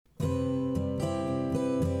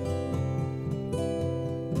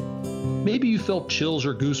Maybe you felt chills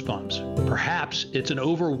or goosebumps. Perhaps it's an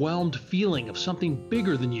overwhelmed feeling of something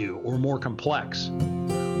bigger than you or more complex.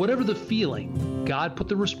 Whatever the feeling, God put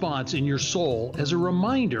the response in your soul as a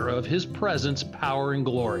reminder of His presence, power, and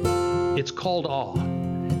glory. It's called awe,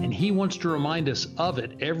 and He wants to remind us of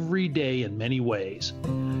it every day in many ways.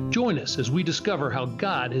 Join us as we discover how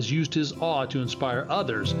God has used His awe to inspire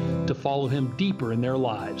others to follow Him deeper in their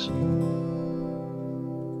lives.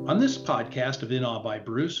 On this podcast of In Awe by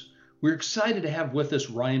Bruce, we're excited to have with us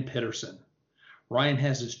Ryan Pitterson. Ryan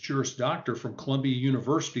has his Juris Doctor from Columbia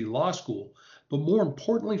University Law School, but more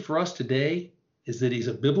importantly for us today is that he's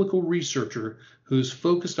a biblical researcher who's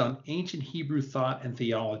focused on ancient Hebrew thought and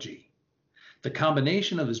theology. The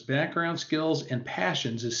combination of his background skills and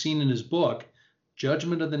passions is seen in his book,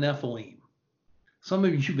 Judgment of the Nephilim. Some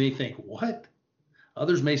of you may think, what?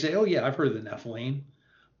 Others may say, oh yeah, I've heard of the Nephilim.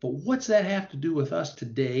 But what's that have to do with us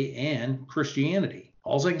today and Christianity?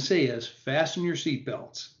 All I can say is fasten your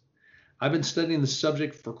seatbelts. I've been studying the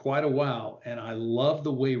subject for quite a while, and I love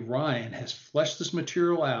the way Ryan has fleshed this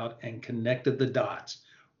material out and connected the dots.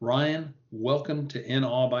 Ryan, welcome to In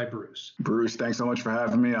Awe by Bruce. Bruce, thanks so much for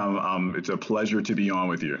having me. It's a pleasure to be on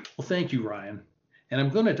with you. Well, thank you, Ryan. And I'm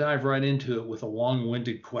going to dive right into it with a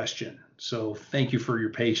long-winded question. So thank you for your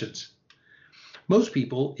patience. Most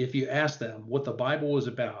people, if you ask them what the Bible is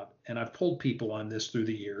about, and I've polled people on this through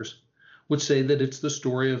the years, would say that it's the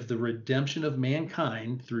story of the redemption of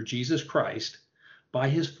mankind through Jesus Christ by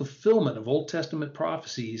His fulfillment of Old Testament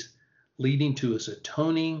prophecies, leading to His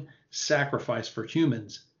atoning sacrifice for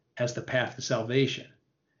humans as the path to salvation.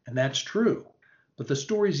 And that's true. But the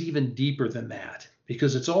story is even deeper than that,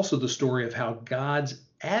 because it's also the story of how God's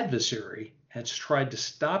adversary has tried to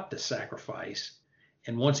stop the sacrifice,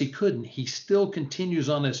 and once he couldn't, he still continues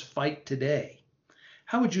on his fight today.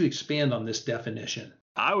 How would you expand on this definition?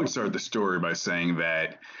 I would start the story by saying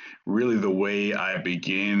that really the way I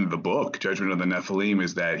begin the book, Judgment of the Nephilim,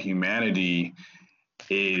 is that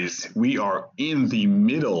we are in the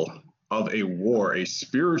middle of a war, a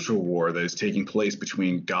spiritual war that is taking place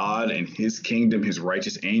between God and His kingdom, His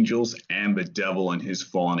righteous angels, and the devil and his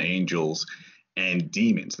fallen angels and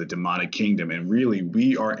demons, the demonic kingdom. And really,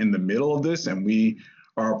 we are in the middle of this, and we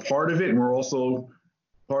are a part of it, and we're also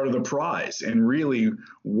part of the prize. And really,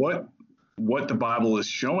 what the Bible is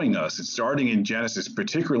showing us, it's starting in Genesis,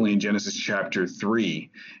 particularly in Genesis chapter 3,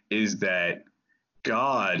 is that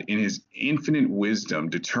God, in His infinite wisdom,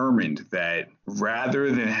 determined that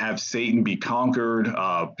rather than have Satan be conquered,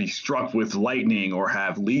 be struck with lightning, or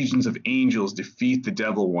have legions of angels defeat the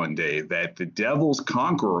devil one day, that the devil's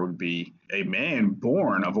conqueror would be a man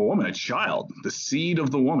born of a woman, a child, the seed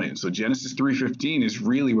of the woman. So Genesis 3:15 is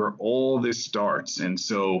really where all this starts. And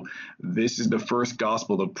so this is the first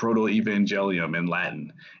gospel, the proto-evangelium in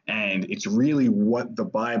Latin. And it's really what the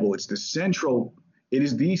Bible, it is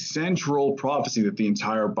the central prophecy that the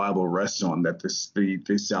entire Bible rests on, that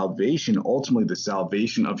the salvation, ultimately the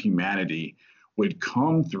salvation of humanity, would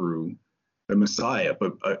come through the Messiah,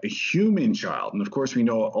 but a human child. And of course, we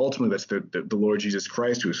know ultimately that's the Lord Jesus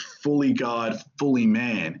Christ, who is fully God, fully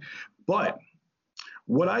man. But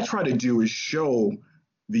what I try to do is show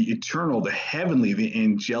the eternal, the heavenly, the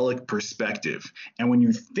angelic perspective. And when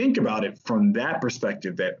you think about it from that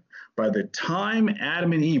perspective, that by the time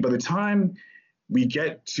Adam and Eve, by the time we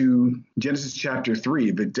get to Genesis chapter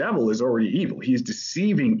 3, the devil is already evil. He is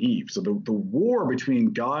deceiving Eve. So the war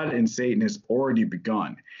between God and Satan has already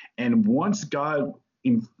begun. And once God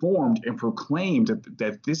informed and proclaimed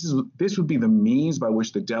that this would be the means by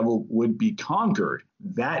which the devil would be conquered,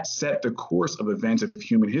 that set the course of events of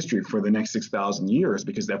human history for the next 6,000 years.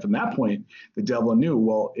 Because from that point, the devil knew,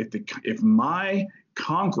 well, if my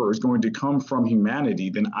conqueror is going to come from humanity,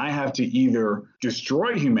 then I have to either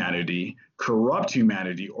destroy humanity, corrupt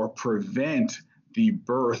humanity, or prevent the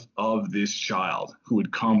birth of this child who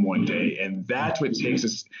would come one day. And that's what takes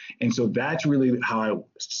us. And so that's really how I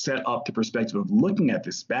set up the perspective of looking at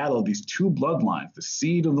this battle, these two bloodlines, the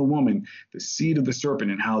seed of the woman, the seed of the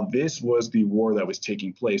serpent, and how this was the war that was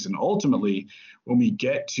taking place. And ultimately, when we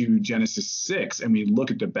get to Genesis 6 and we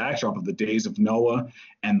look at the backdrop of the days of Noah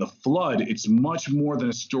and the flood, it's much more than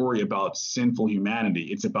a story about sinful humanity.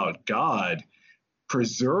 It's about God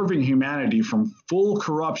preserving humanity from full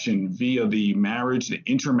corruption via the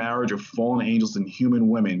intermarriage of fallen angels and human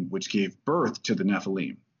women, which gave birth to the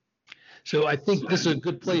Nephilim. So I think this is a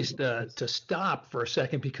good place to stop for a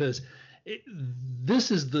second, because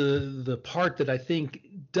this is the part that I think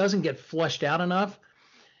doesn't get fleshed out enough.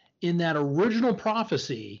 In that original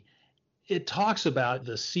prophecy, it talks about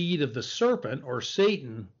the seed of the serpent, or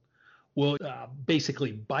Satan, will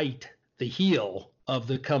basically bite the heel of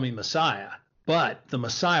the coming Messiah. but the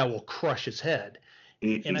Messiah will crush his head.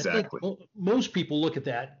 And I think Exactly. most people look at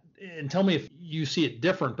that and tell me if you see it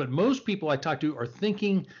different, but most people I talk to are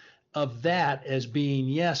thinking of that as being,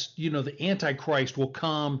 yes, the Antichrist will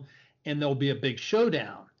come and there'll be a big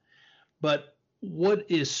showdown. But what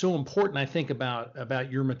is so important, I think,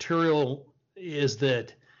 about your material is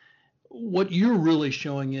that what you're really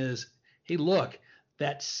showing is, hey, look,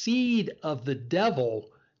 that seed of the devil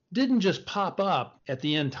didn't just pop up at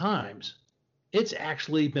the end times. It's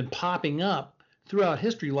actually been popping up throughout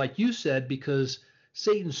history, like you said, because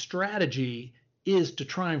Satan's strategy is to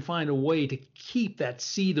try and find a way to keep that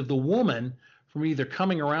seed of the woman from either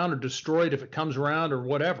coming around or destroyed if it comes around or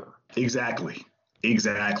whatever. Exactly.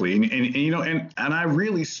 Exactly. And I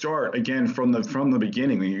really start again from the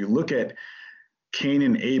beginning. When you look at Cain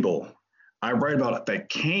and Abel, I write about that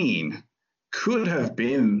Cain could have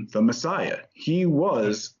been the Messiah. He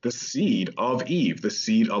was the seed of Eve, the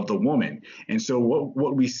seed of the woman. And so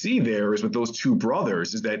what we see there is with those two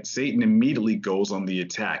brothers is that Satan immediately goes on the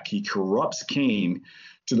attack. He corrupts Cain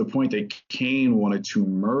to the point that Cain wanted to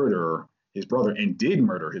murder his brother and did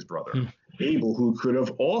murder his brother, Abel, who could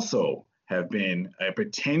have also have been a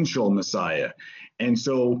potential Messiah. And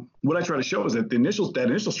so what I try to show is that that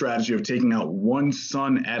initial strategy of taking out one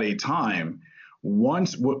son at a time,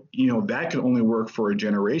 that could only work for a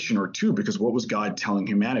generation or two, because what was God telling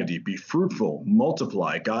humanity? Be fruitful,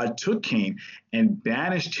 multiply. God took Cain and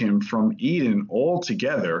banished him from Eden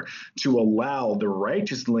altogether to allow the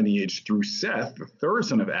righteous lineage through Seth, the third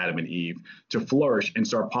son of Adam and Eve, to flourish and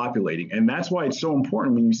start populating. And that's why it's so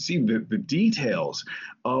important when you see the details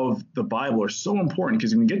of the Bible are so important,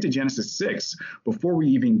 because when we get to Genesis 6, before we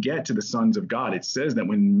even get to the sons of God, it says that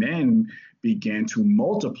when men began to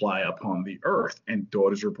multiply upon the earth and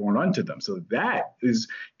daughters were born unto them. So that is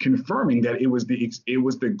confirming that it was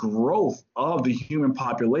the growth of the human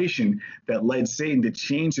population that led Satan to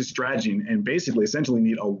change his strategy and basically essentially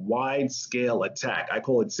need a wide scale attack. I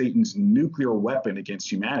call it Satan's nuclear weapon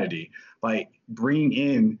against humanity, by bringing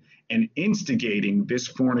in and instigating this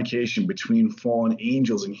fornication between fallen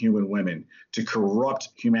angels and human women to corrupt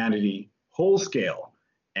humanity whole scale.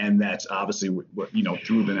 And that's obviously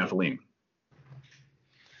through the Nephilim.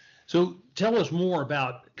 So tell us more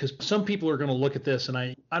about, because some people are going to look at this, and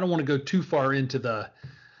I don't want to go too far into the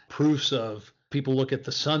proofs of people look at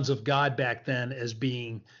the sons of God back then as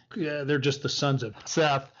being, they're just the sons of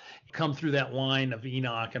Seth, come through that line of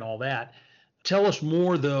Enoch and all that. Tell us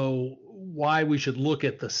more, though, why we should look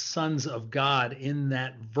at the sons of God in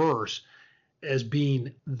that verse as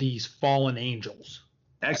being these fallen angels.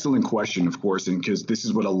 Excellent question, of course, and because this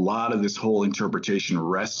is what a lot of this whole interpretation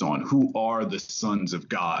rests on. Who are the sons of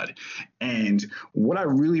God? And what I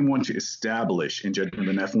really want to establish in Judgment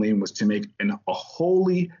of the Nephilim was to make a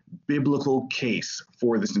wholly biblical case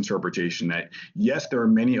for this interpretation, that yes, there are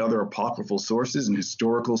many other apocryphal sources and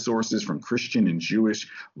historical sources from Christian and Jewish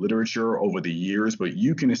literature over the years, but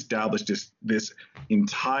you can establish this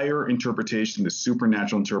entire interpretation, the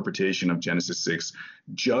supernatural interpretation of Genesis 6,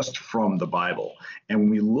 just from the Bible. And when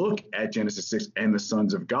we look at Genesis 6 and the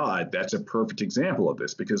sons of God, that's a perfect example of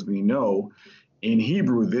this, because we know in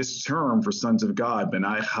Hebrew, this term for sons of God,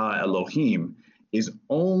 Benai Ha Elohim, is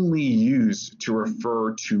only used to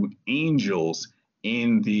refer to angels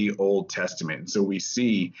in the Old Testament. So we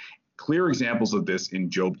see clear examples of this in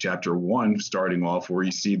Job chapter 1, starting off, where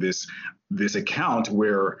you see this account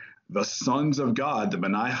where the sons of God, the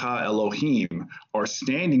Benai Ha Elohim, are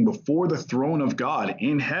standing before the throne of God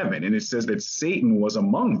in heaven. And it says that Satan was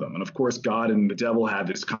among them. And of course, God and the devil have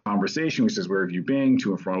this conversation. He says, where have you been?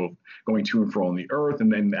 Going to and fro on the earth.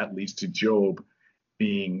 And then that leads to Job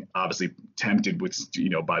being obviously tempted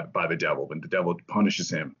by the devil. And the devil punishes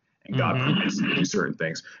him, and God permits him to do certain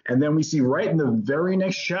things. And then we see right in the very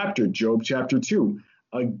next chapter, Job chapter 2,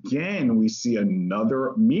 again, we see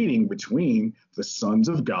another meeting between the sons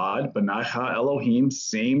of God, Benai Ha Elohim,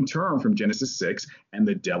 same term from Genesis 6, and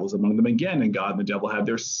the devil's among them again. And God and the devil have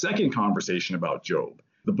their second conversation about Job.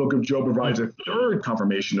 The book of Job provides a third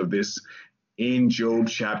confirmation of this in Job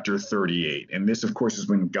chapter 38. And this, of course, is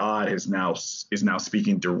when God is now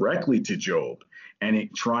speaking directly to Job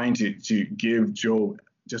and trying to give Job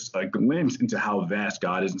just a glimpse into how vast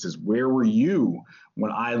God is, and says, where were you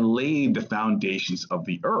when I laid the foundations of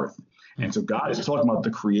the earth? And so God is talking about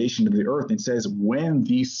the creation of the earth, and says, when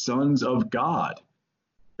these sons of God,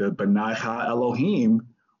 the Benai Ha Elohim,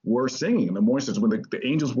 were singing. And the more says, when the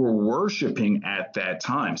angels were worshiping at that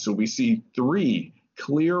time. So we see three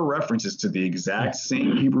clear references to the exact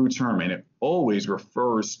same Hebrew term, and it always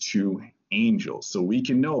refers to angels. So we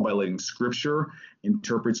can know by letting Scripture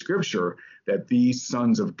interpret Scripture that these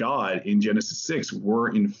sons of God in Genesis 6 were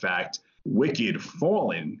in fact wicked,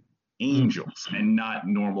 fallen angels and not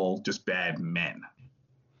normal, just bad men.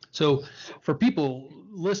 So for people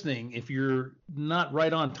listening, if you're not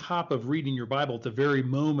right on top of reading your Bible at the very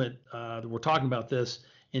moment that we're talking about this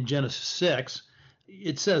in Genesis 6,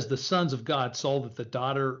 it says the sons of God saw that the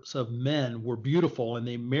daughters of men were beautiful and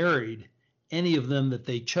they married any of them that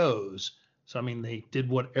they chose. So, I mean, they did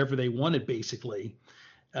whatever they wanted, basically.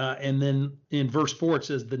 And then in verse 4, it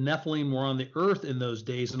says the Nephilim were on the earth in those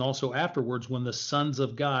days and also afterwards when the sons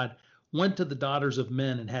of God went to the daughters of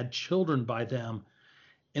men and had children by them.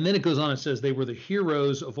 And then it goes on and says they were the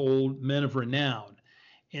heroes of old, men of renown.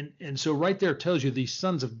 And so right there it tells you these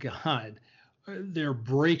sons of God, they're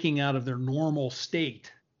breaking out of their normal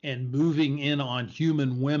state and moving in on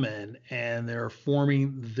human women, and they're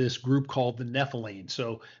forming this group called the Nephilim.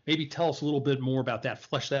 So maybe tell us a little bit more about that.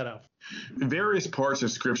 Flesh that out. Various parts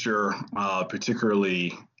of Scripture,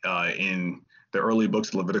 particularly in the early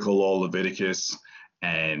books, Levitical law, Leviticus,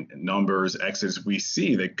 and Numbers, Exodus, we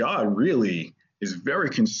see that God really is very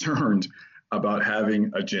concerned about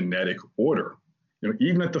having a genetic order.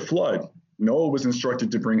 Even at the flood, Noah was instructed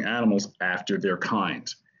to bring animals after their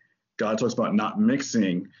kind. God talks about not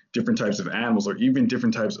mixing different types of animals or even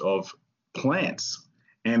different types of plants.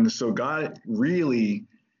 And so God really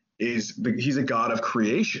he's a God of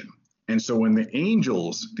creation. And so when the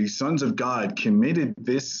angels, the sons of God, committed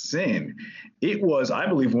this sin, it was, I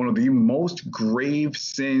believe, one of the most grave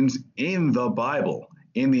sins in the Bible,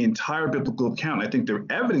 in the entire biblical account. I think the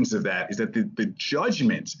evidence of that is that the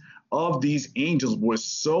judgment of these angels was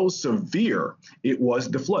so severe, it was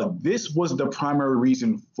the flood. This was the primary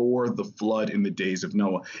reason for the flood in the days of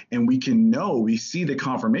Noah. And we see the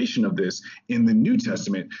confirmation of this in the New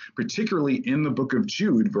Testament, particularly in the book of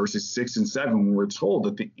Jude, verses 6 and 7, when we're told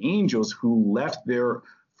that the angels who left their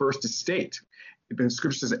first estate, the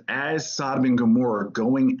scripture says, as Sodom and Gomorrah,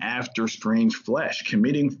 going after strange flesh,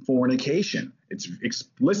 committing fornication. It's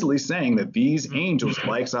explicitly saying that these angels,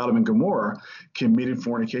 like Sodom and Gomorrah, committed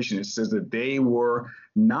fornication. It says that they were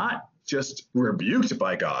not just rebuked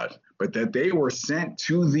by God, but that they were sent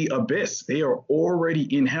to the abyss. They are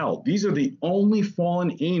already in hell. These are the only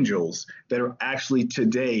fallen angels that are actually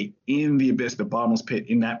today in the abyss, the bottomless pit,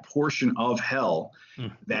 in that portion of hell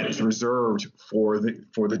that is reserved for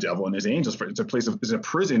the devil and his angels. It's a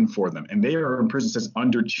prison for them, and they are in prison, says,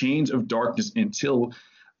 under chains of darkness until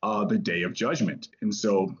the day of judgment. And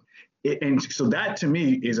so that to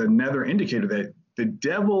me is another indicator that the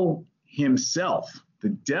devil himself, the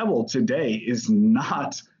devil today, is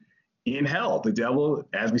not in hell. The devil,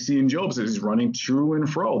 as we see in Job, is running to and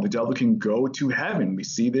fro. The devil can go to heaven. We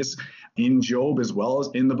see this in Job as well as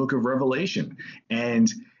in the book of Revelation.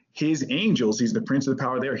 And his angels, he's the prince of the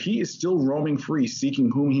power there, he is still roaming free,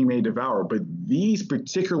 seeking whom he may devour. But these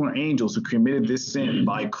particular angels who committed this sin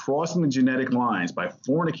by crossing the genetic lines, by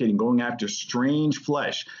fornicating, going after strange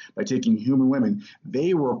flesh, by taking human women,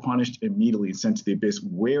 they were punished immediately and sent to the abyss,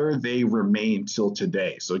 where they remain till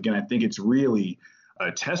today. So again, I think it's really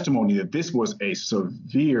a testimony that this was a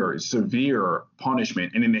severe, severe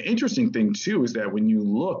punishment. And then the interesting thing, too, is that when you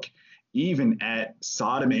look even at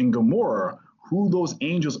Sodom and Gomorrah, who those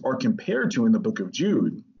angels are compared to in the book of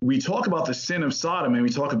Jude, we talk about the sin of Sodom and we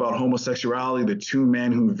talk about homosexuality, the two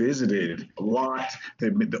men who visited Lot,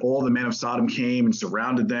 all the men of Sodom came and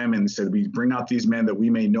surrounded them and said, we bring out these men that we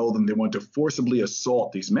may know them. They want to forcibly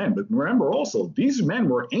assault these men. But remember also, these men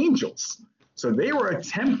were angels. So they were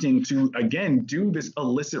attempting to, again, do this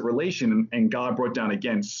illicit relation, and God brought down,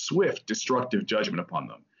 again, swift, destructive judgment upon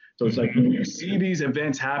them. So it's like when you see these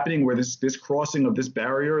events happening where this crossing of this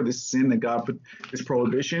barrier, this sin that God put, this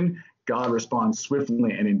prohibition, God responds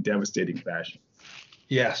swiftly and in devastating fashion.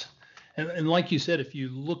 Yes. And like you said, if you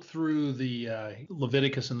look through the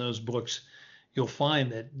Leviticus and those books, you'll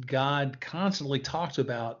find that God constantly talks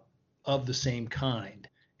about of the same kind.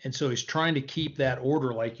 And so he's trying to keep that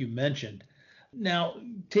order like you mentioned. Now,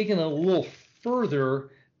 taking it a little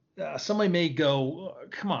further, somebody may go,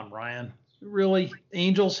 come on, Ryan. Really?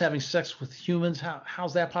 Angels having sex with humans?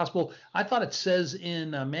 How's that possible? I thought it says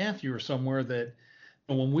in Matthew or somewhere that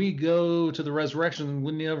when we go to the resurrection,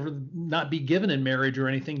 we'll never not be given in marriage or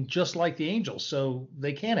anything, just like the angels. So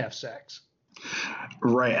they can't have sex.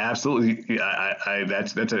 Right, absolutely.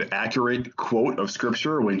 That's an accurate quote of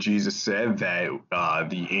scripture when Jesus said that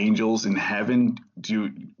the angels in heaven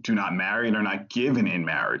do not marry and are not given in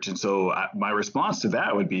marriage. And so my response to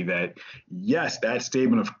that would be that, yes, that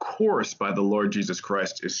statement, of course, by the Lord Jesus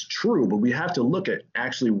Christ is true, but we have to look at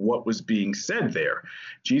actually what was being said there.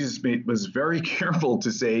 Jesus was very careful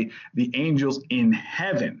to say the angels in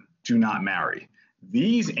heaven do not marry.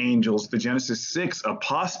 These angels, the Genesis 6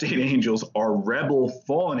 apostate angels, are rebel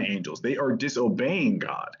fallen angels. They are disobeying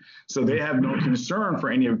God. So they have no concern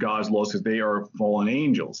for any of God's laws because they are fallen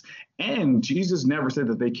angels. And Jesus never said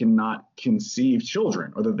that they cannot conceive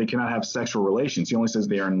children or that they cannot have sexual relations. He only says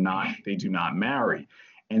they do not marry.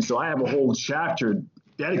 And so I have a whole chapter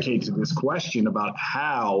dedicated to this question about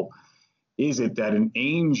how is it that an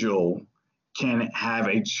angel can have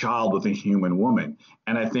a child with a human woman.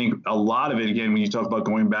 And I think a lot of it, again, when you talk about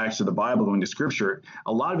going back to the Bible, going to scripture,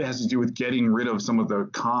 a lot of it has to do with getting rid of some of the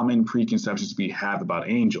common preconceptions we have about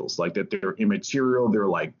angels, like that they're immaterial, they're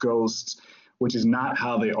like ghosts, which is not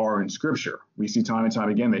how they are in scripture. We see time and time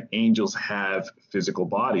again that angels have physical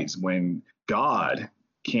bodies. When God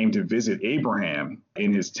came to visit Abraham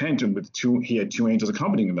in his tent, and he had two angels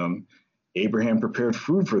accompanying them, Abraham prepared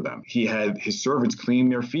food for them. He had his servants clean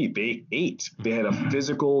their feet. They ate. They had a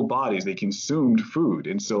physical bodies. They consumed food.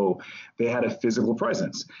 And so they had a physical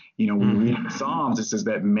presence. When we read in Psalms, it says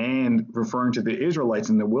that man, referring to the Israelites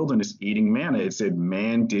in the wilderness eating manna, it said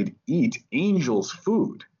man did eat angels'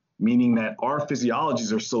 food, meaning that our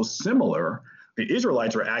physiologies are so similar. The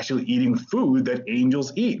Israelites were actually eating food that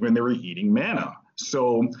angels eat when they were eating manna.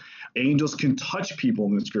 So angels can touch people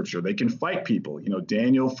in the scripture. They can fight people.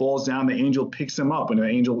 Daniel falls down, the angel picks him up when the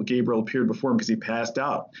angel Gabriel appeared before him because he passed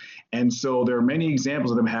out. And so there are many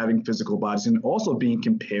examples of them having physical bodies and also being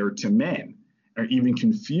compared to men or even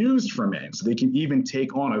confused for men. So they can even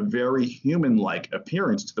take on a very human-like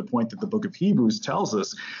appearance, to the point that the book of Hebrews tells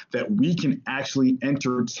us that we can actually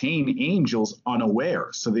entertain angels unaware.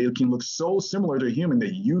 So they can look so similar to a human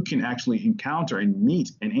that you can actually encounter and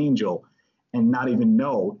meet an angel and not even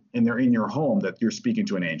know, and they're in your home, that you're speaking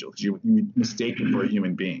to an angel. You mistake them for a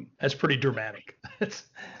human being. That's pretty dramatic.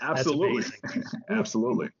 Absolutely. That's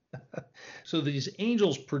Absolutely. So these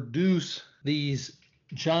angels produce these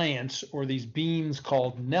giants or these beings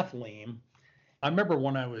called Nephilim. I remember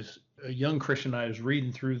when I was a young Christian, I was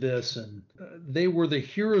reading through this, and they were the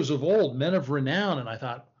heroes of old, men of renown. And I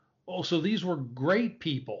thought, oh, so these were great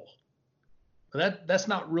people. That's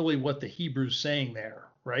not really what the Hebrew's saying there,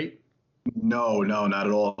 right? No, not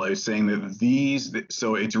at all. I was saying that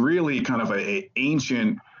so it's really kind of a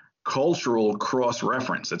ancient cultural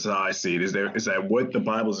cross-reference. That's how I see it. Is that what the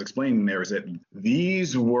Bible is explaining there is that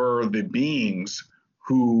these were the beings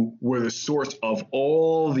who were the source of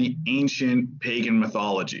all the ancient pagan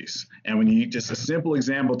mythologies. And when you just a simple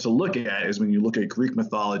example to look at is when you look at Greek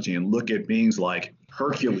mythology and look at beings like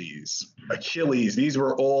Hercules, Achilles, these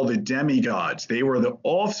were all the demigods. They were the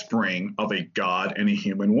offspring of a god and a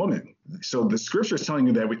human woman. So the scripture is telling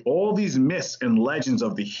you that with all these myths and legends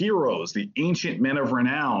of the heroes, the ancient men of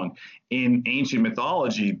renown in ancient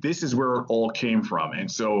mythology, this is where it all came from. And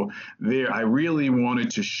so I really wanted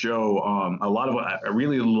to show I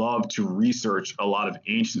really love to research a lot of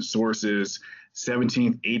ancient sources,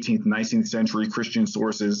 17th, 18th, 19th century Christian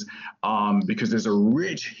sources, because there's a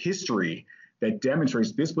rich history that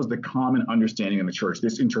demonstrates this was the common understanding in the church.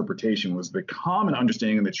 This interpretation was the common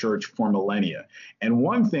understanding in the church for millennia. And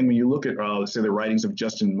one thing, when you look at, say, the writings of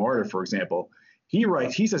Justin Martyr, for example, he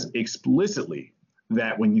says explicitly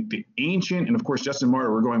that the ancient, and of course, Justin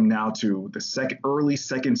Martyr, we're going now to the early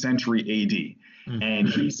 2nd century AD. Mm-hmm. And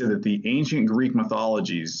he said that the ancient Greek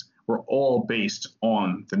mythologies were all based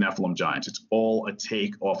on the Nephilim giants. It's all a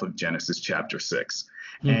take off of Genesis chapter 6.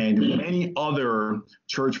 And many other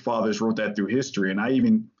church fathers wrote that through history. And I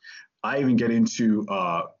even get into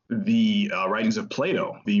the writings of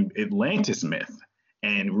Plato, the Atlantis myth,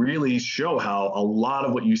 and really show how a lot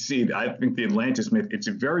of what you see, I think the Atlantis myth, it's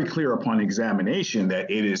very clear upon examination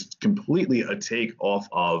that it is completely a take off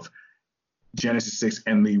of Genesis 6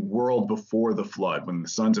 and the world before the flood, when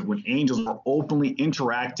angels were openly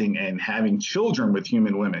interacting and having children with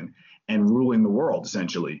human women and ruling the world,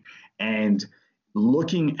 essentially. And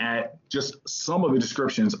looking at just some of the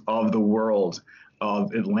descriptions of the world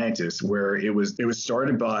of Atlantis, where it was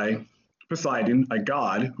started by Poseidon, a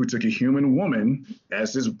god who took a human woman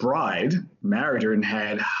as his bride, married her, and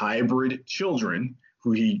had hybrid children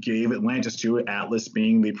who he gave Atlantis to, Atlas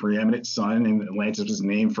being the preeminent son, and Atlantis was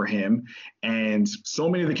named for him. And so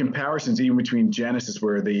many of the comparisons, even between Genesis,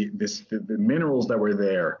 where the minerals that were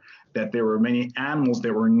there, that there were many animals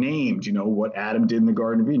that were named, what Adam did in the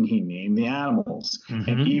Garden of Eden, he named the animals. Mm-hmm.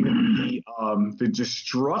 And even the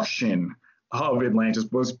destruction of Atlantis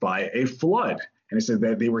was by a flood. And it said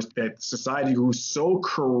that that society grew so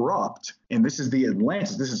corrupt, and this is the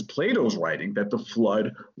Atlantis, this is Plato's writing, that the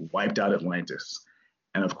flood wiped out Atlantis.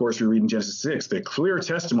 And of course, we read in Genesis 6, the clear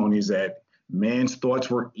testimony is that Man's thoughts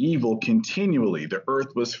were evil continually. The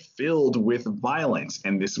earth was filled with violence.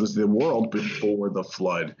 And this was the world before the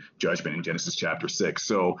flood judgment in Genesis chapter 6.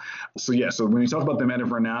 So when you talk about the men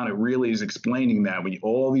of renown, it really is explaining that when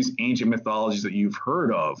all these ancient mythologies that you've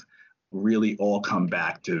heard of really all come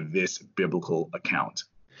back to this biblical account.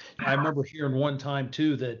 I remember hearing one time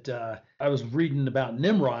too that I was reading about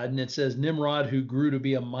Nimrod, and it says Nimrod, who grew to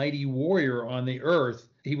be a mighty warrior on the earth,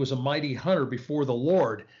 he was a mighty hunter before the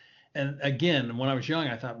Lord. And again, when I was young,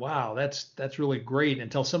 I thought, wow, that's really great.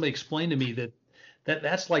 Until somebody explained to me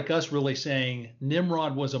that's like us really saying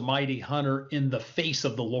Nimrod was a mighty hunter in the face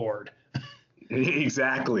of the Lord.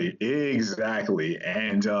 Exactly.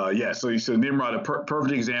 And so Nimrod, a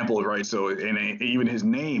perfect example, right? So, and even his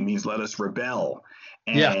name means let us rebel.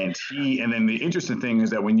 And then the interesting thing is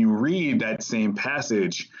that when you read that same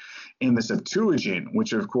passage in the Septuagint,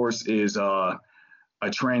 which of course is a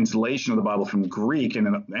translation of the Bible from Greek, and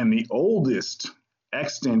the oldest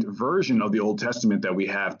extant version of the Old Testament that we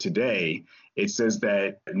have today, it says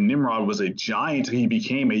that Nimrod was a giant. He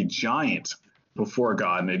became a giant before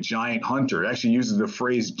God and a giant hunter. It actually uses the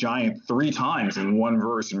phrase giant 3 times in one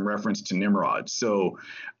verse in reference to Nimrod. So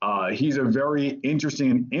he's a very interesting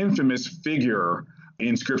and infamous figure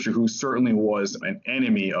in Scripture who certainly was an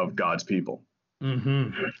enemy of God's people.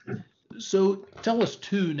 Mm-hmm. So tell us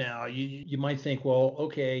too now, you might think, well,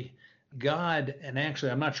 okay, God, and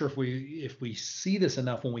actually I'm not sure if we see this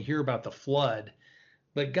enough when we hear about the flood,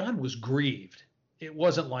 but God was grieved. It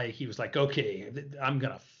wasn't like he was like, okay, I'm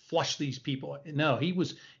going to flush these people. No, he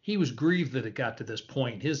was grieved that it got to this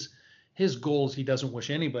point. His goal is he doesn't wish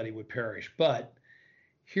anybody would perish, but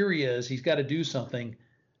here he is, he's got to do something.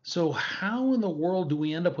 So how in the world do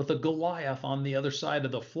we end up with a Goliath on the other side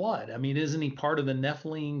of the flood? I mean, isn't he part of the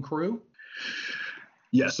Nephilim crew?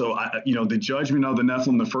 Yeah, so the judgment of the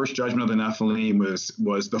Nephilim, the first judgment of the Nephilim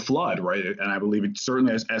was the flood, right? And I believe it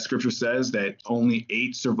certainly, as Scripture says, that only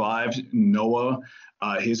 8 survived: Noah,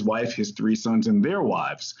 his wife, his 3 sons, and their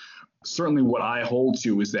wives. Certainly, what I hold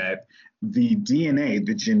to is that the DNA,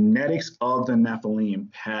 the genetics of the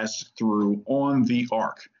Nephilim, passed through on the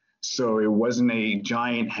ark. So it wasn't a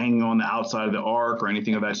giant hanging on the outside of the ark or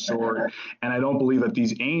anything of that sort. And I don't believe that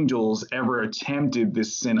these angels ever attempted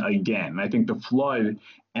this sin again. And I think the flood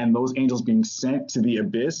and those angels being sent to the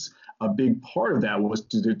abyss, a big part of that was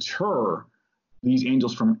to deter these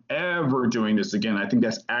angels from ever doing this again. I think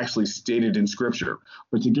that's actually stated in Scripture.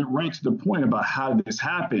 But to get right to the point about how did this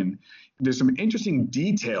happen, there's some interesting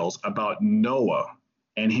details about Noah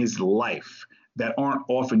and his life that aren't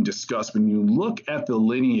often discussed. When you look at the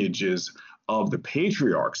lineages of the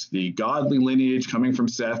patriarchs, the godly lineage coming from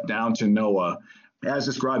Seth down to Noah, as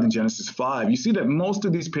described in Genesis 5, you see that most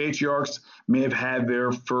of these patriarchs may have had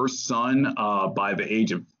their first son by the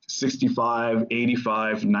age of 65,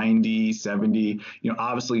 85, 90, 70.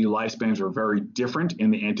 Obviously lifespans were very different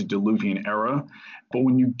in the antediluvian era. But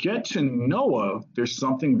when you get to Noah, there's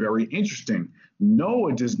something very interesting.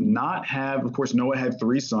 Noah does not have, of course, Noah had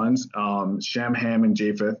 3 sons, Shem, Ham, and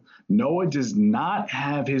Japheth. Noah does not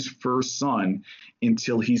have his first son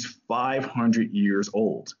until he's 500 years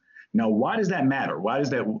old. Now, why does that matter?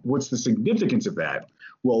 What's the significance of that?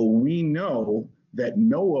 Well, we know that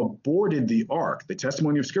Noah boarded the ark, the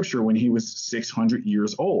testimony of Scripture, when he was 600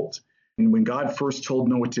 years old. And when God first told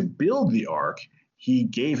Noah to build the ark, he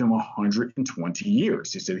gave him 120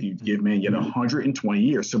 years. He said he'd give man yet 120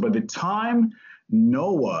 years. So by the time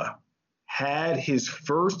Noah had his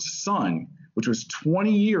first son, which was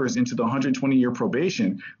 20 years into the 120-year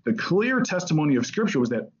probation, the clear testimony of Scripture was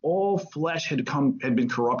that all flesh had been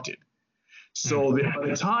corrupted. So that by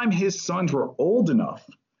the time his sons were old enough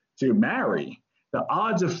to marry, the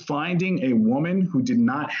odds of finding a woman who did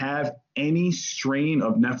not have any strain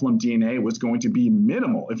of Nephilim DNA was going to be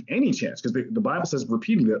minimal, if any chance, because the Bible says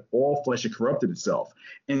repeatedly that all flesh had corrupted itself.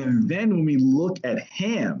 And then when we look at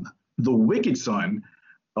Ham, the wicked son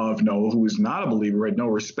of Noah, who was not a believer, had no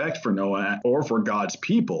respect for Noah or for God's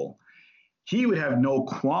people, he would have no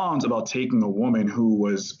qualms about taking a woman who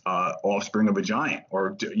was offspring of a giant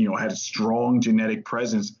or had a strong genetic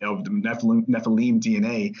presence of the Nephilim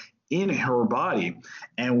DNA in her body.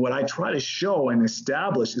 And what I try to show and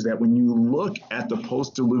establish is that when you look at the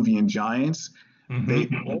post-Diluvian giants, they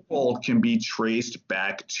all can be traced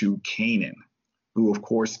back to Canaan, who of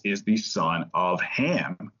course is the son of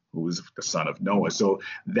Ham, who was the son of Noah. So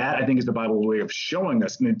that, I think, is the Bible's way of showing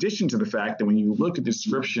us, in addition to the fact that when you look at the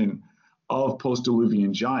description of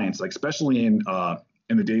post-Diluvian giants, like especially in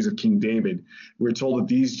the days of King David, we're told that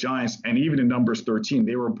these giants, and even in Numbers 13,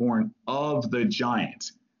 they were born of the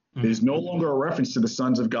giant. There's no longer a reference to the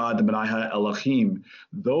sons of God, the Menai Elohim.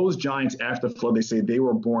 Those giants after the flood, they say they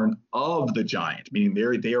were born of the giant, meaning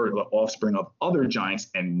they are the offspring of other giants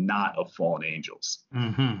and not of fallen angels.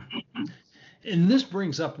 Mm-hmm. And this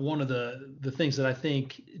brings up one of the things that I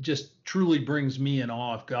think just truly brings me in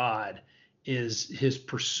awe of God is his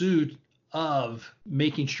pursuit of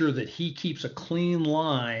making sure that he keeps a clean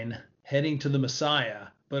line heading to the Messiah,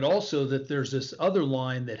 but also that there's this other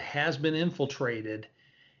line that has been infiltrated.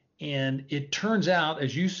 And it turns out,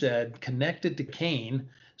 as you said, connected to Cain.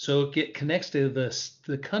 So it connects to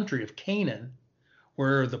the country of Canaan,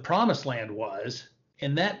 where the promised land was.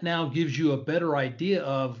 And that now gives you a better idea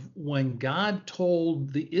of when God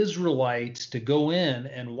told the Israelites to go in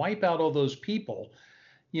and wipe out all those people.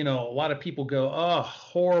 A lot of people go, oh,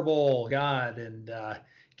 horrible God, and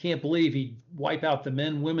can't believe he'd wipe out the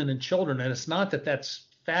men, women, and children. And it's not that that's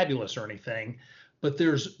fabulous or anything, but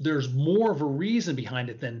there's more of a reason behind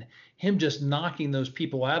it than him just knocking those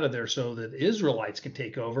people out of there so that Israelites can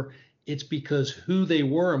take over. It's because who they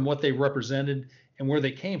were and what they represented and where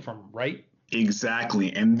they came from, right?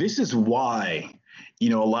 Exactly. And this is why, a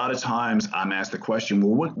lot of times I'm asked the question,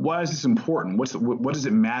 well, why is this important? What does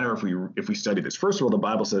it matter if we study this? First of all, the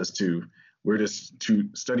Bible says we're just to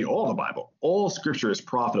study all the Bible. All scripture is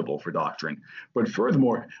profitable for doctrine. But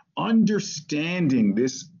furthermore, understanding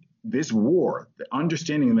this war, the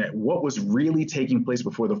understanding that what was really taking place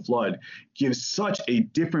before the flood gives such a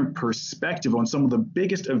different perspective on some of the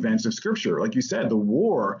biggest events of scripture. Like you said, the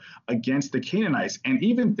war against the Canaanites. And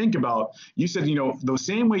even think about, you said, the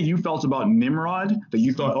same way you felt about Nimrod, that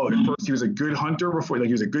you thought, at first he was a good hunter before, like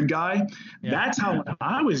he was a good guy. Yeah. That's how when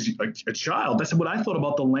I was a child, that's what I thought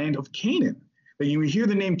about the land of Canaan. That you hear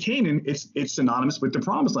the name Canaan, it's synonymous with the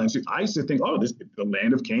promised land. So I used to think, the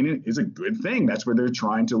land of Canaan is a good thing. That's where they're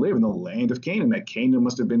trying to live, in the land of Canaan. That Canaan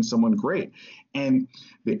must have been someone great. And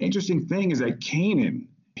the interesting thing is that Canaan,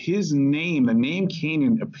 his name, the name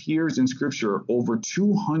Canaan appears in scripture over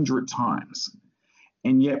 200 times.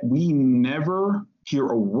 And yet we never hear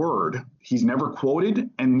a word. He's never quoted,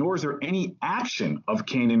 and nor is there any action of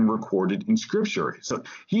Canaan recorded in scripture. So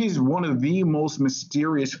he is one of the most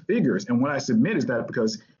mysterious figures. And what I submit is that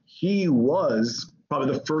because he was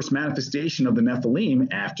probably the first manifestation of the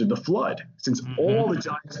Nephilim after the flood, since all the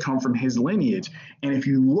giants come from his lineage. And if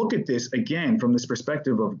you look at this again from this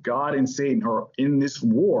perspective of God and Satan are in this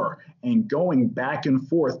war and going back and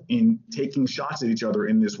forth in taking shots at each other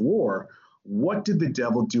in this war, what did the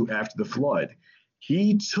devil do after the flood?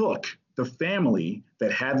 He took the family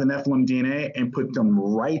that had the Nephilim DNA and put them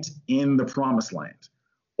right in the promised land.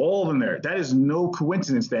 All of them there. That is no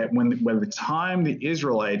coincidence that when the time the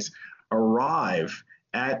Israelites arrive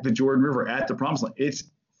at the Jordan River, at the promised land,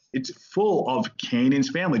 it's full of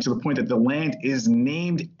Canaan's family, to the point that the land is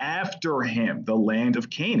named after him, the land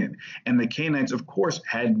of Canaan. And the Canaanites, of course,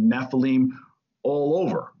 had Nephilim all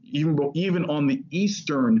over. Even on the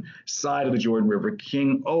eastern side of the Jordan River,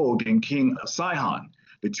 King Og and King Sihon,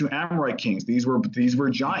 the two Amorite kings, these were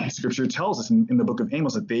giants. Scripture tells us in the book of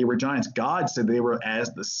Amos that they were giants. God said they were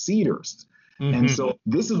as the cedars. And so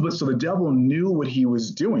so the devil knew what he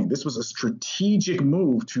was doing. This was a strategic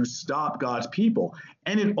move to stop God's people.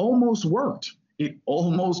 And it almost worked.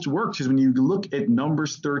 Because when you look at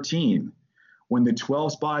Numbers 13, when the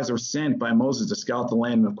 12 spies are sent by Moses to scout the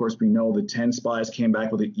land, and of course we know the 10 spies came back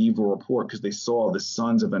with an evil report because they saw the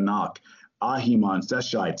sons of Anak, Ahiman,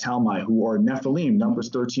 Seshai, Talmai, who are Nephilim. Numbers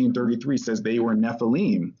 13:33 says they were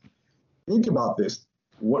Nephilim. Think about this,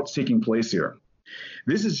 what's taking place here.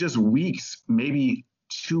 This is just weeks, maybe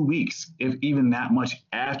 2 weeks, if even that much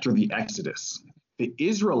after the Exodus. The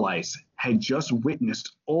Israelites had just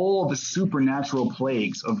witnessed all the supernatural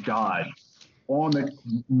plagues of God on the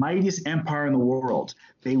mightiest empire in the world.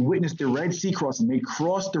 They witnessed the Red Sea crossing. They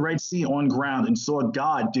crossed the Red Sea on ground and saw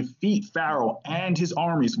God defeat Pharaoh and his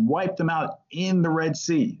armies, wipe them out in the Red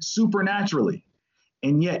Sea, supernaturally.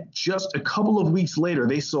 And yet, just a couple of weeks later,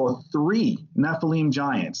 they saw 3 Nephilim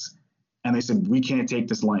giants, and they said, we can't take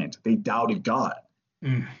this land. They doubted God.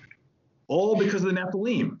 All because of the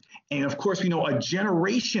Nephilim. And of course, a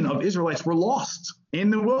generation of Israelites were lost in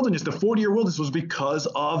the wilderness. The 40-year wilderness was because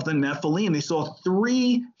of the Nephilim. They saw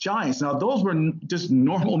 3 giants. Now, those were just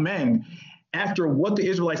normal men after what the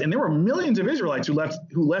Israelites, and there were millions of Israelites who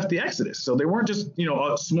left the Exodus. So they weren't just,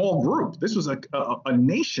 a small group. This was a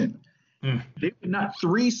nation. They were not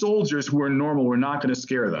 3 soldiers who were normal. Were not going to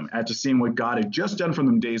scare them after seeing what God had just done for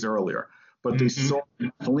them days earlier. But they saw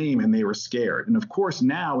Nephilim and they were scared. And of course,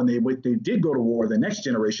 now when they did go to war, the next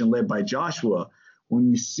generation led by Joshua, when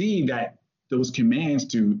you see that those commands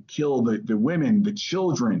to kill the women, the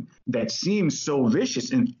children, that seems so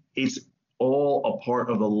vicious, and it's all a part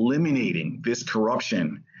of eliminating this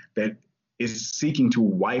corruption that is seeking to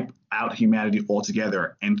wipe out humanity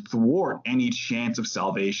altogether and thwart any chance of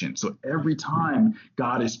salvation. So every time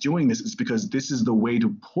God is doing this, it's because this is the way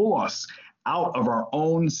to pull us out of our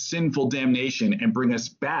own sinful damnation and bring us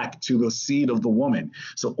back to the seed of the woman.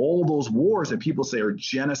 So all those wars that people say are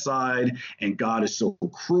genocide and God is so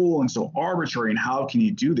cruel and so arbitrary and how can he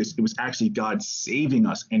do this? It was actually God saving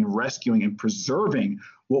us and rescuing and preserving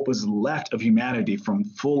what was left of humanity from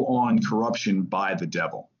full-on corruption by the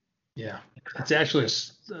devil. Yeah, it's actually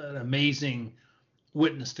an amazing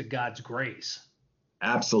witness to God's grace.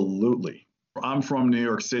 Absolutely. I'm from New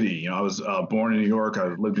York City. I was born in New York. I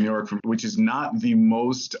lived in New York, which is not the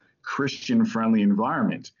most Christian-friendly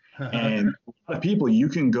environment. And a lot of people, you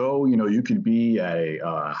can go, you could be at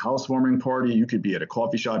a housewarming party, you could be at a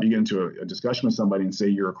coffee shop, you get into a discussion with somebody and say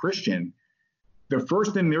you're a Christian. The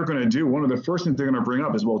first thing they're going to do, one of the first things they're going to bring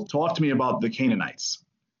up is, well, talk to me about the Canaanites.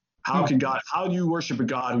 How do you worship a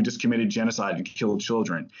God who just committed genocide and killed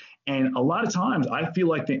children? And a lot of times I feel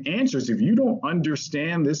like the answer is, if you don't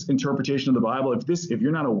understand this interpretation of the Bible, if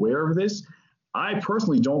you're not aware of this, I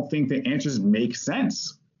personally don't think the answers make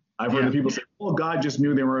sense. I've heard people say, well, God just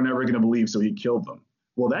knew they were never going to believe, so he killed them.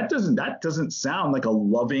 Well, that doesn't sound like a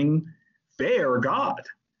loving, fair God.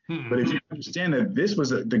 But if you understand that this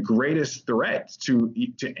was the greatest threat to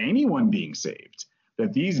anyone being saved,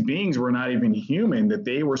 that these beings were not even human, that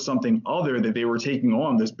they were something other, that they were taking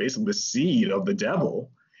on this basically the seed of the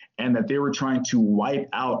devil, and that they were trying to wipe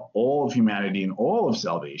out all of humanity and all of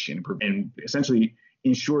salvation and essentially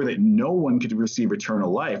ensure that no one could receive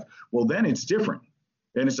eternal life, well, then it's different.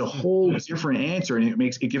 Then it's a whole different answer, and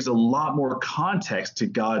it gives a lot more context to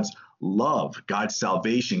God's love, God's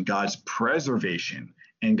salvation, God's preservation,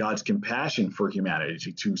 and God's compassion for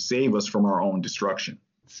humanity to save us from our own destruction.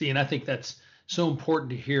 See, and I think that's so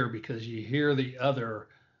important to hear, because you hear the other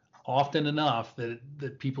often enough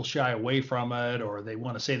that people shy away from it, or they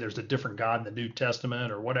want to say there's a different God in the New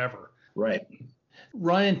Testament or whatever. Right.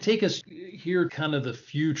 Ryan, take us here, kind of the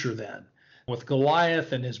future then. With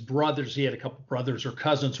Goliath and his brothers, he had a couple brothers or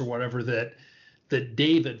cousins or whatever that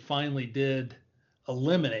David finally did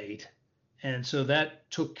eliminate. And so that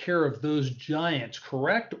took care of those giants,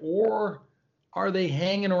 correct? Or are they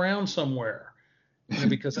hanging around somewhere?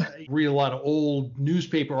 Because I read a lot of old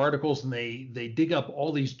newspaper articles, and they dig up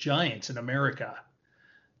all these giants in America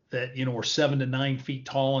that, were 7 to 9 feet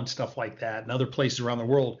tall and stuff like that, and other places around the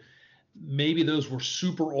world. Maybe those were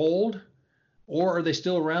super old, or are they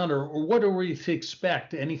still around, or what are we to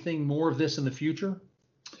expect? Anything more of this in the future?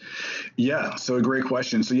 Yeah, so a great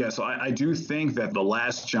question. So I do think that the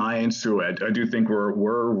last giants who I do think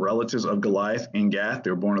were relatives of Goliath in Gath.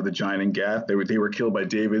 They were born of the giant in Gath. They were killed by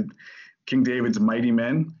King David's mighty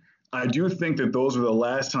men. I do think that those are the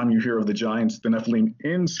last time you hear of the giants, the Nephilim,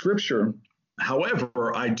 in Scripture.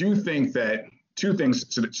 However, I do think that two things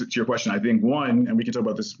to your question. I think one, and we can talk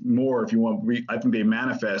about this more if you want, I think they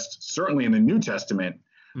manifest certainly in the New Testament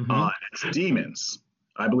as demons.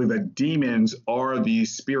 I believe that demons are the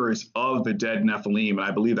spirits of the dead Nephilim, and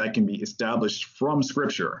I believe that can be established from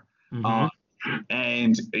Scripture.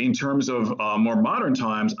 And in terms of more modern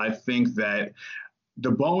times, I think that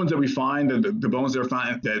the bones that we find, the bones that are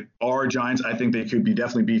found that are giants, I think they could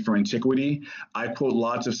definitely be from antiquity. I quote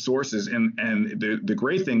lots of sources, and the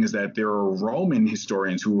great thing is that there are Roman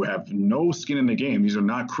historians who have no skin in the game. These are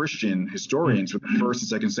not Christian historians from the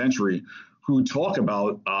 1st and 2nd century who talk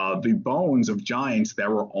about the bones of giants that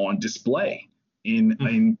were on display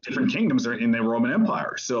in different kingdoms in the Roman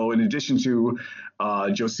Empire. So in addition to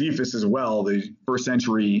Josephus as well, the 1st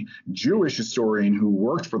century Jewish historian who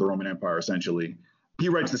worked for the Roman Empire essentially, he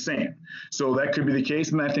writes the same. So that could be the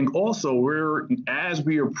case. And I think also as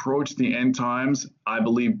we approach the end times, I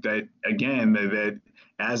believe that, again, that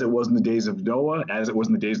as it was in the days of Noah, as it was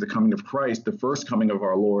in the days of the coming of Christ, the first coming of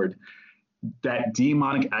our Lord, that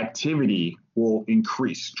demonic activity will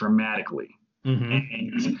increase dramatically.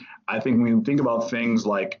 And I think when you think about things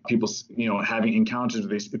like people, having encounters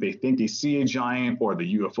where they think they see a giant, or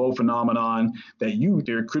the UFO phenomenon,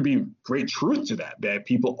 there could be great truth to that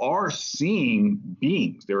people are seeing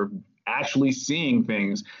beings. They're actually seeing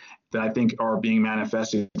things that I think are being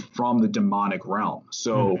manifested from the demonic realm.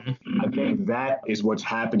 So I think that is what's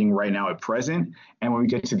happening right now at present. And when we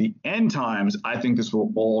get to the end times, I think this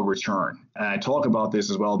will all return. And I talk about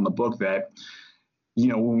this as well in the book that,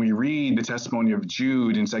 when we read the testimony of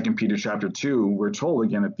Jude in 2 Peter chapter 2, we're told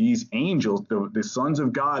again that these angels, the sons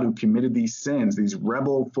of God who committed these sins, these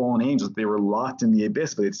rebel fallen angels, they were locked in the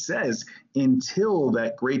abyss. But it says until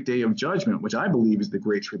that great day of judgment, which I believe is the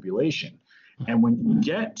great tribulation. And when you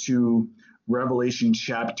get to Revelation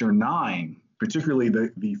chapter 9, particularly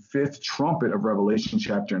the fifth trumpet of Revelation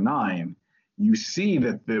chapter 9, you see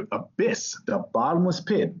that the abyss, the bottomless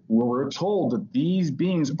pit, where we're told that these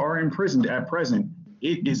beings are imprisoned at present,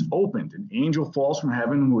 it is opened. An angel falls from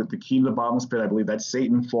heaven with the key to the bottomless pit. I believe that's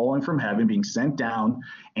Satan falling from heaven, being sent down,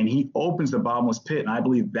 and he opens the bottomless pit. And I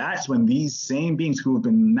believe that's when these same beings who have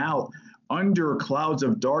been now under clouds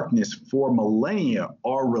of darkness for millennia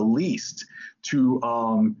are released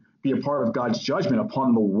to be a part of God's judgment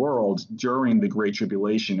upon the world during the Great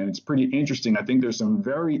Tribulation. And it's pretty interesting. I think there's some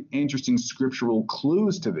very interesting scriptural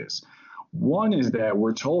clues to this. One is that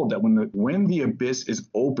we're told that when the abyss is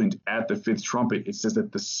opened at the fifth trumpet, it says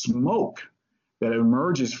that the smoke that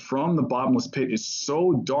emerges from the bottomless pit is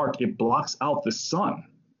so dark it blocks out the sun.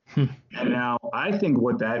 And now I think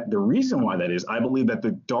the reason why that is, I believe that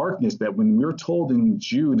the darkness, that when we're told in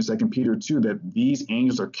Jude, 2 Peter 2, that these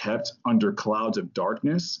angels are kept under clouds of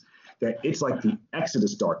darkness, that it's like the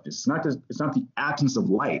Exodus darkness. It's not the absence of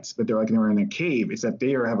light, that they're in a cave. It's that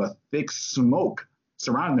they have a thick smoke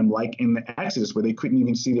surrounding them, like in the Exodus, where they couldn't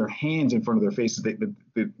even see their hands in front of their faces.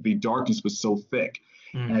 The darkness was so thick.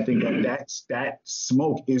 And I think that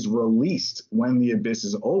smoke is released when the abyss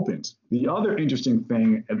is opened. The other interesting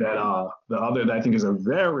thing that I think is a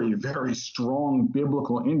very, very strong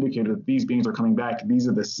biblical indicator that these beings are coming back, these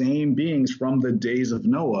are the same beings from the days of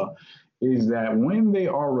Noah, is that when they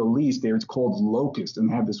are released, they're called locusts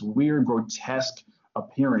and have this weird, grotesque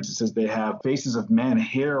appearance. It says they have faces of men,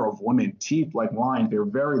 hair of women, teeth like lions. They're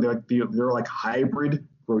like hybrid,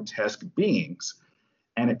 grotesque beings.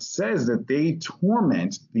 And it says that they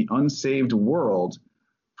torment the unsaved world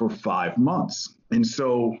for 5 months. And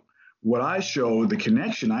so what I show, the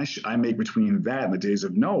connection I make between that and the days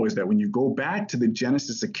of Noah, is that when you go back to the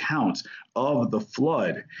Genesis account of the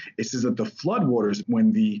flood, it says that the floodwaters,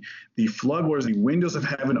 when the floodwaters, the windows of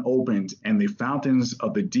heaven opened and the fountains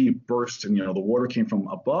of the deep burst, and the water came from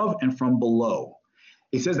above and from below.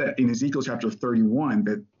 It says that in Ezekiel chapter 31,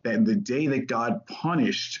 that in the day that God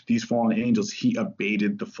punished these fallen angels, he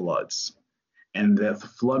abated the floods, and that the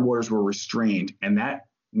floodwaters were restrained. And that,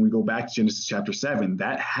 when we go back to Genesis chapter 7,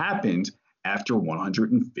 that happened after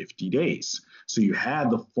 150 days. So you had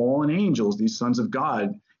the fallen angels, these sons of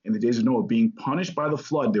God, in the days of Noah, being punished by the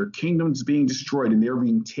flood, their kingdoms being destroyed, and they were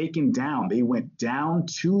being taken down. They went down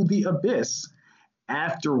to the abyss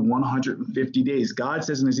after 150 days. God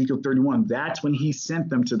says in Ezekiel 31, that's when he sent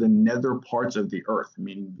them to the nether parts of the earth,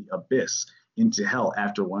 meaning the abyss, into hell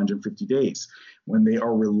after 150 days. When they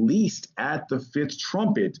are released at the fifth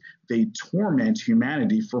trumpet, they torment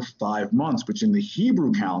humanity for 5 months, which in the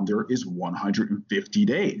Hebrew calendar is 150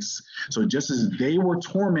 days. So just as they were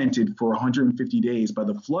tormented for 150 days by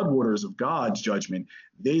the floodwaters of God's judgment,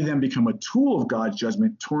 they then become a tool of God's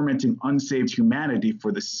judgment, tormenting unsaved humanity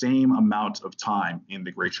for the same amount of time in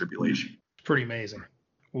the Great Tribulation. It's pretty amazing.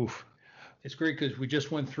 Oof. It's great because we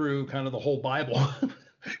just went through kind of the whole Bible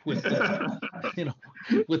with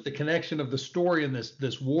with the connection of the story and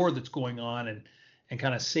this war that's going on, and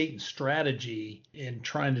kind of Satan's strategy in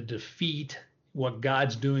trying to defeat what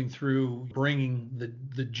God's doing through bringing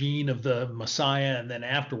the gene of the Messiah, and then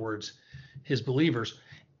afterwards his believers.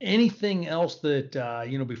 Anything else that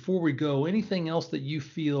before we go, anything else that you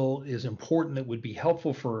feel is important that would be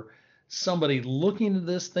helpful for somebody looking at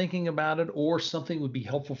this, thinking about it, or something would be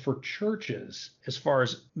helpful for churches as far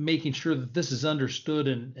as making sure that this is understood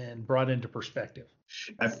and brought into perspective?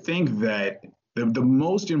 I think that the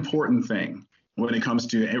most important thing when it comes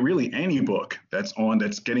to really any book that's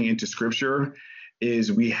getting into scripture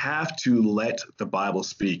is we have to let the Bible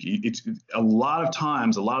speak. It's a lot of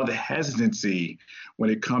times, a lot of the hesitancy when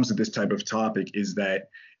it comes to this type of topic is that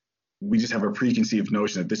we just have a preconceived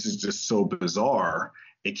notion that this is just so bizarre,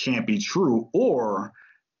 it can't be true.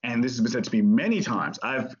 And this has been said to me many times.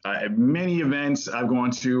 I've many events I've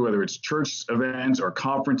gone to, whether it's church events or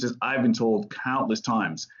conferences, I've been told countless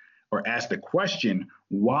times or asked the question,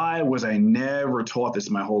 why was I never taught this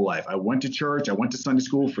my whole life? I went to church, I went to Sunday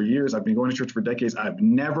school for years, I've been going to church for decades. I've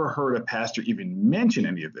never heard a pastor even mention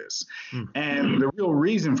any of this. And the real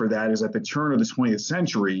reason for that is at the turn of the 20th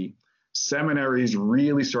century, seminaries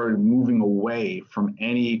really started moving away from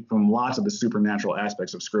lots of the supernatural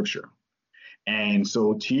aspects of scripture. And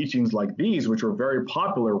so teachings like these, which were very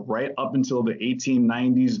popular right up until the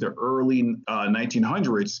 1890s, the early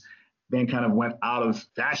 1900s, then kind of went out of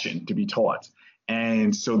fashion to be taught.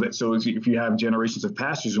 And so if you have generations of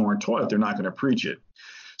pastors who aren't taught it, they're not going to preach it.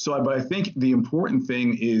 But I think the important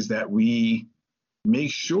thing is that we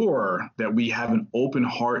make sure that we have an open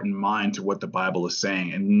heart and mind to what the Bible is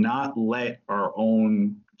saying, and not let our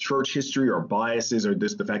own church history or biases or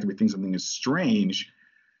the fact that we think something is strange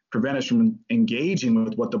prevent us from engaging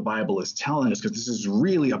with what the Bible is telling us, because this is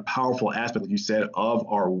really a powerful aspect, like you said, of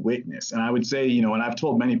our witness. And I would say, and I've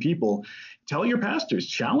told many people, tell your pastors,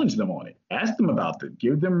 challenge them on it, ask them about it,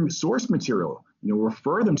 give them source material,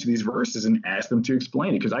 refer them to these verses and ask them to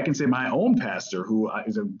explain it. Because I can say my own pastor, who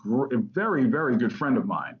is a very, very good friend of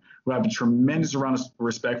mine, who I have a tremendous amount of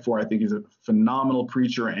respect for, I think he's a phenomenal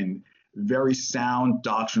preacher and very sound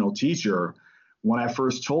doctrinal teacher. When I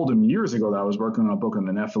first told him years ago that I was working on a book on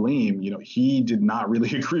the Nephilim, he did not really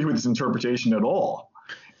agree with this interpretation at all.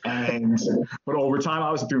 But over time, I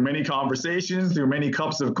was through many conversations, through many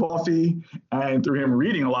cups of coffee, and through him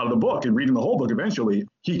reading a lot of the book and reading the whole book, eventually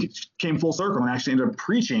he came full circle and actually ended up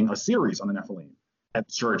preaching a series on the Nephilim at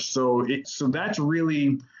the church. So that's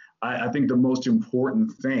really, I think, the most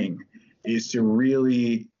important thing is to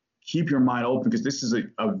really keep your mind open, because this is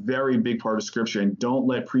a very big part of Scripture, and don't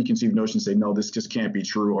let preconceived notions say, no, this just can't be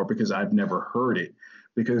true, or because I've never heard it,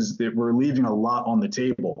 because we're leaving a lot on the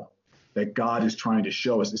table that God is trying to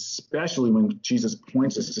show us, especially when Jesus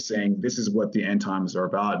points us to saying, this is what the end times are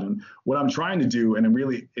about. And what I'm trying to do, and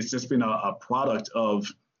it's just been a product of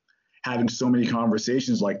having so many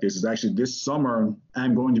conversations like this, is actually this summer,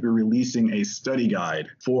 I'm going to be releasing a study guide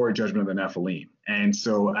for Judgment of the Nephilim. And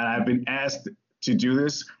so I've been asked to do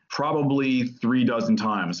this probably 36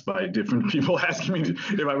 times by different people asking me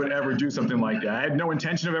if I would ever do something like that. I had no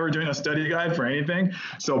intention of ever doing a study guide for anything.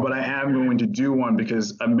 But I am going to do one,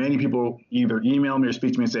 because many people either email me or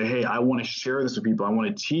speak to me and say, hey, I want to share this with people. I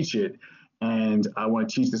want to teach it, and I want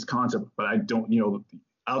to teach this concept, but I don't,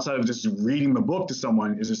 outside of just reading the book to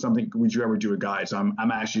someone, is there something, would you ever do a guide? So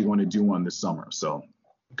I'm actually going to do one this summer. So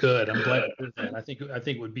good. I'm glad to do that. I think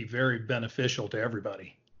it would be very beneficial to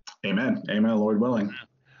everybody. Amen. Amen, Lord willing.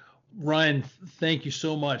 Ryan, thank you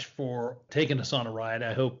so much for taking us on a ride.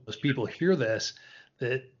 I hope as people hear this,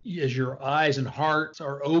 that as your eyes and hearts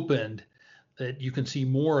are opened, that you can see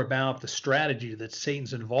more about the strategy that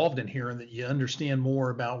Satan's involved in here, and that you understand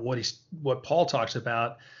more about what Paul talks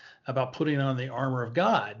about putting on the armor of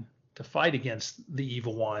God to fight against the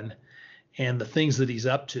evil one and the things that he's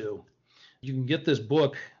up to. You can get this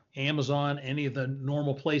book Amazon, any of the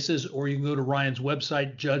normal places, or you can go to Ryan's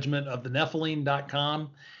website, judgmentofthenephilim.com,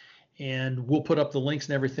 and we'll put up the links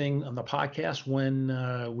and everything on the podcast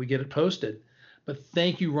when we get it posted. But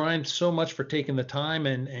thank you, Ryan, so much for taking the time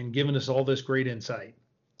and giving us all this great insight.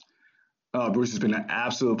 Bruce, it's been an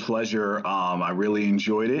absolute pleasure. I really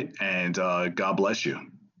enjoyed it, and God bless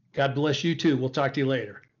you. God bless you too. We'll talk to you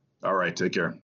later. All right, take care.